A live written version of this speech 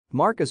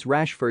Marcus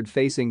Rashford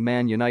facing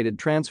Man United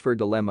transfer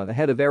dilemma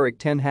ahead of Erik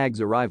ten Hag's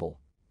arrival.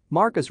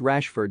 Marcus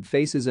Rashford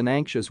faces an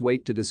anxious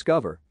wait to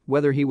discover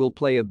whether he will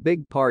play a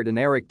big part in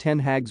Erik ten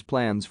Hag's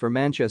plans for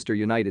Manchester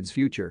United's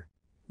future.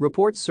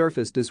 Reports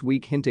surfaced this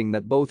week hinting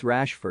that both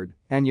Rashford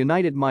and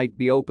United might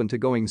be open to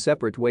going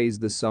separate ways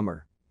this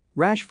summer.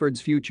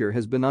 Rashford's future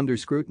has been under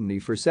scrutiny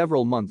for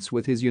several months,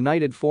 with his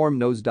United form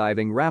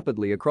nosediving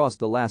rapidly across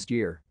the last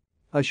year.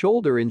 A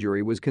shoulder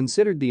injury was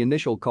considered the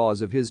initial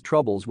cause of his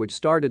troubles, which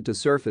started to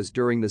surface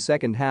during the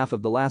second half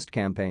of the last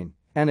campaign,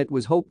 and it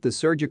was hoped the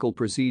surgical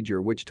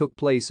procedure which took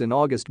place in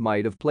August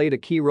might have played a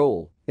key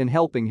role in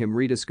helping him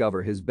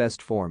rediscover his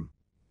best form.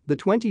 The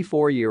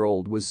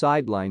 24-year-old was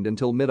sidelined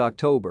until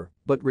mid-October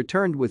but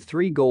returned with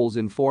 3 goals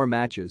in 4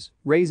 matches,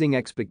 raising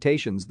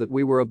expectations that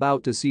we were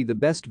about to see the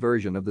best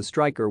version of the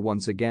striker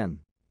once again.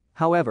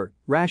 However,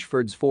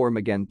 Rashford's form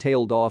again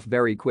tailed off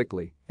very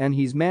quickly, and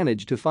he's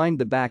managed to find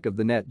the back of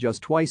the net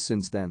just twice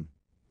since then.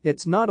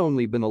 It's not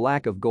only been a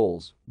lack of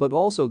goals, but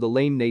also the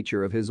lame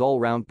nature of his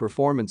all-round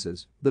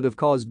performances that have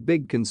caused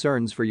big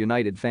concerns for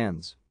United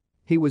fans.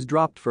 He was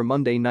dropped for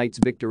Monday night's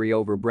victory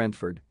over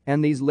Brentford,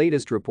 and these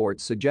latest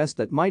reports suggest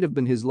that might have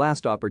been his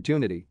last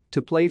opportunity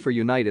to play for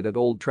United at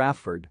Old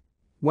Trafford.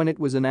 When it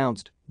was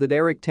announced that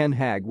Erik ten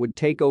Hag would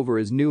take over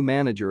as new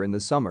manager in the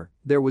summer,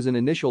 there was an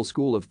initial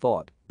school of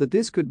thought that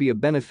this could be a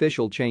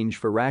beneficial change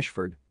for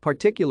Rashford,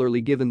 particularly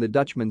given the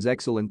Dutchman's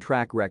excellent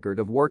track record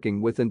of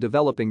working with and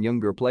developing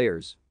younger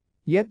players.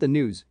 Yet the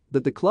news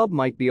that the club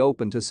might be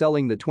open to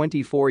selling the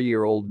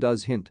 24-year-old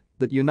does hint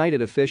that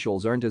United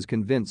officials aren't as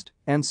convinced,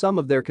 and some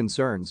of their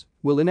concerns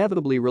will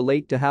inevitably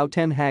relate to how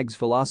ten Hag's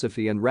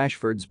philosophy and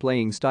Rashford's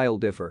playing style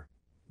differ.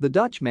 The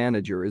Dutch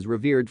manager is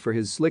revered for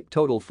his slick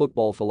total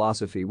football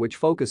philosophy, which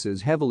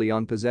focuses heavily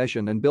on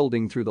possession and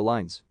building through the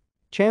lines.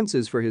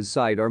 Chances for his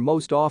side are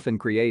most often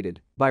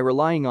created by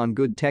relying on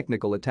good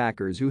technical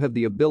attackers who have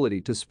the ability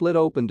to split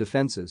open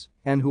defenses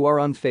and who are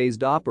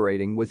unfazed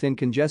operating within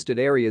congested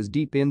areas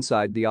deep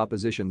inside the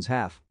opposition's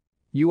half.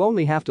 You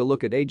only have to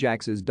look at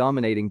Ajax's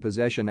dominating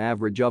possession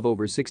average of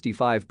over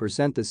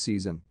 65% this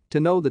season to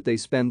know that they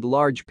spend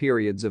large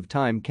periods of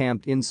time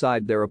camped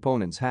inside their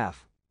opponent's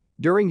half.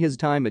 During his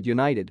time at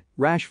United,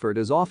 Rashford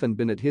has often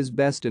been at his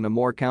best in a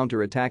more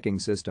counter-attacking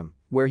system,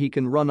 where he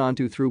can run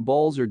onto through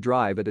balls or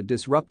drive at a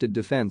disrupted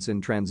defense in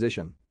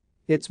transition.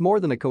 It's more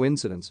than a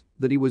coincidence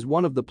that he was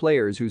one of the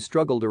players who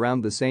struggled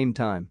around the same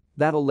time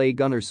that Ole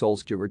Gunnar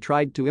Solskjaer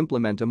tried to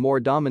implement a more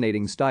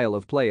dominating style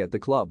of play at the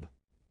club.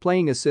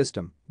 Playing a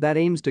system that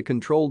aims to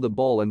control the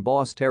ball and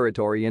boss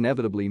territory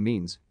inevitably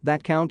means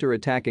that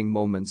counter-attacking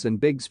moments and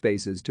big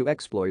spaces to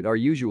exploit are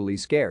usually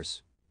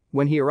scarce.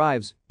 When he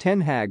arrives,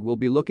 ten Hag will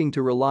be looking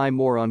to rely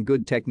more on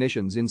good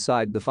technicians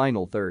inside the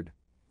final third.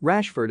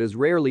 Rashford has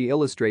rarely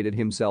illustrated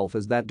himself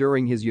as that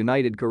during his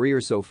United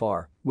career so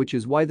far, which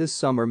is why this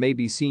summer may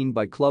be seen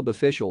by club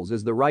officials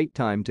as the right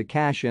time to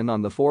cash in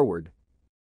on the forward.